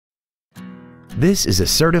This is a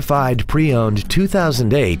certified pre-owned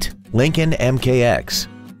 2008 Lincoln MKX.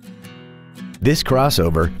 This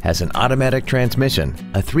crossover has an automatic transmission,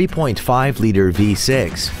 a 3.5-liter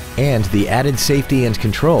V6, and the added safety and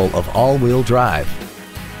control of all-wheel drive.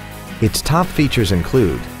 Its top features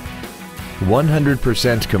include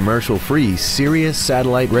 100% commercial-free Sirius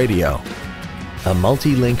satellite radio, a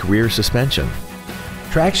multi-link rear suspension,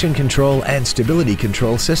 traction control and stability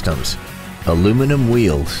control systems, aluminum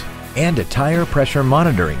wheels, and a tire pressure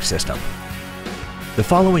monitoring system. The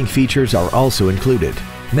following features are also included: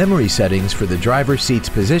 memory settings for the driver's seat's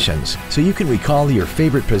positions so you can recall your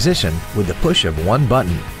favorite position with the push of one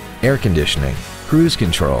button, air conditioning, cruise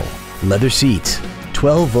control, leather seats,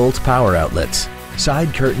 12-volt power outlets,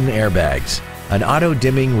 side curtain airbags, an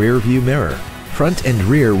auto-dimming rear-view mirror, front and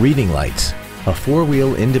rear reading lights, a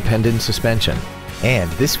four-wheel independent suspension, and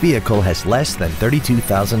this vehicle has less than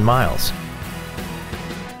 32,000 miles.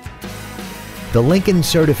 The Lincoln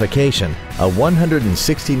certification, a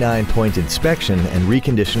 169-point inspection and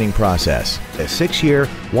reconditioning process, a 6-year,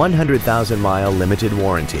 100,000-mile limited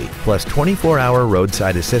warranty, plus 24-hour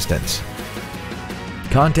roadside assistance.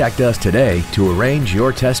 Contact us today to arrange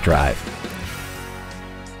your test drive.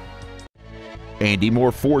 Andy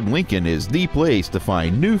Moore Ford Lincoln is the place to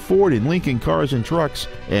find new Ford and Lincoln cars and trucks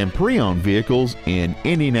and pre-owned vehicles in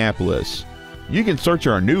Indianapolis. You can search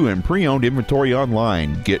our new and pre-owned inventory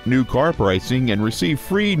online, get new car pricing, and receive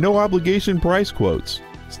free no-obligation price quotes.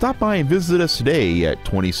 Stop by and visit us today at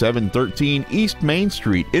 2713 East Main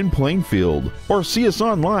Street in Plainfield, or see us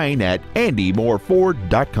online at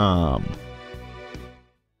andymoreford.com.